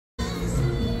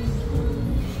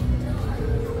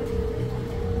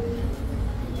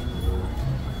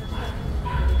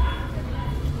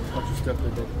stuff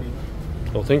that they think.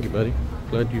 Oh, thank you, buddy.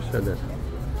 Glad you said that.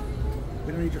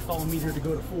 We don't need your fallen meter to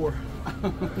go to 4.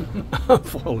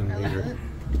 Fallen meter.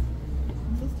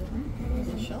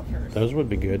 Those would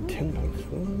be good. $10.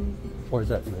 Or is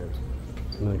that in there?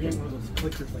 One of those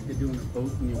clickers like they do in a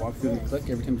boat when you walk through and click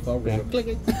every time you fall. Yeah. Go, click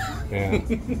it. Yeah.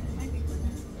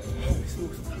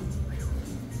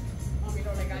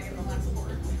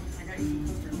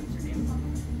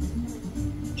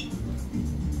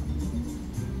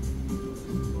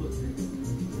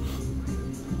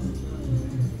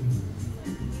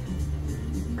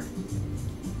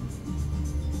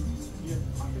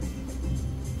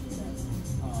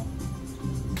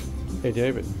 Hey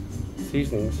David,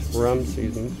 seasonings, rum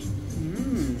seasonings.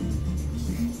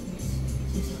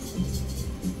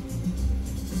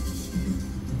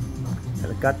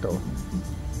 El gato.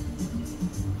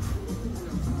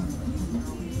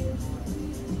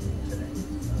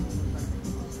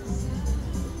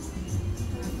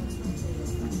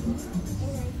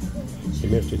 You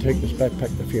may have to take this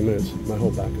backpack in a few minutes. My whole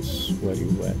back is sweaty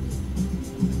wet.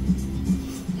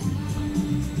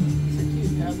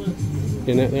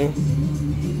 In it there?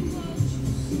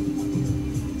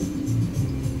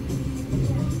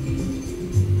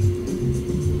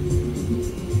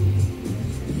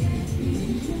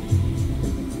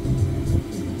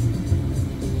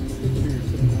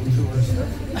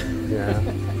 Yeah.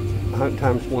 Hunt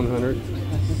times 100.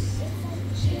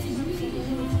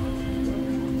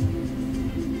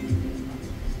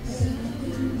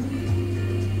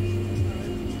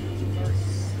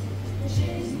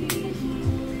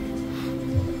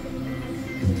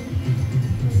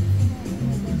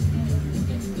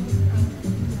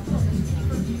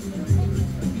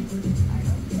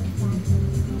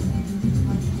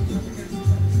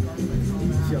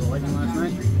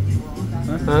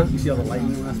 Huh? You see all the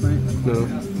lightning last night? No.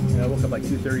 Yeah, I woke up like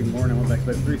 2:30 in the morning. I went back to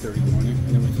bed at 3:30 in the morning,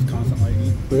 and it was just constant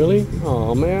lightning. Really?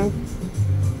 Oh man.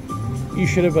 You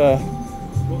should have. I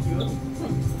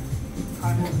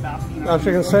was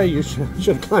gonna say you should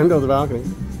have climbed over the balcony.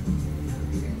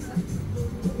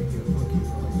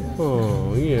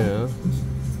 Oh yeah.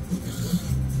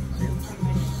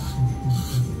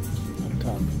 On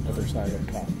top, other side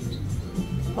of top.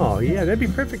 Oh yeah, that'd be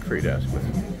perfect for your desk,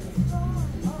 man.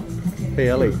 Hey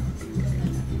Ellie,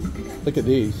 look at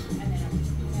these.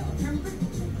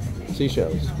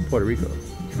 Seashells, Puerto Rico.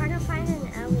 Trying to find an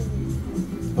alley.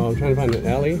 Oh, I'm trying to find an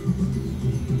alley.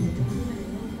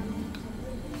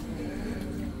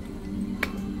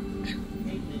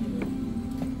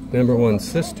 Number one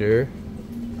sister.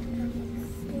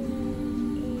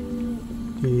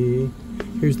 D.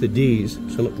 Here's the D's,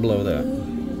 so look below that.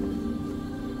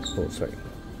 Oh, sorry.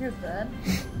 You're good.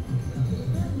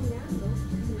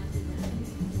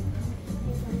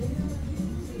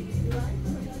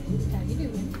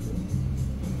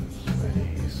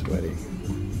 Sweaty.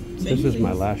 This is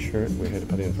my last shirt. We had to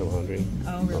put in for laundry.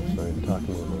 Oh, really? Oh, sorry, I'm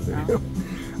talking a little bit.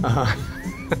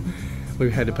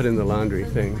 We had to put in the laundry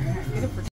thing.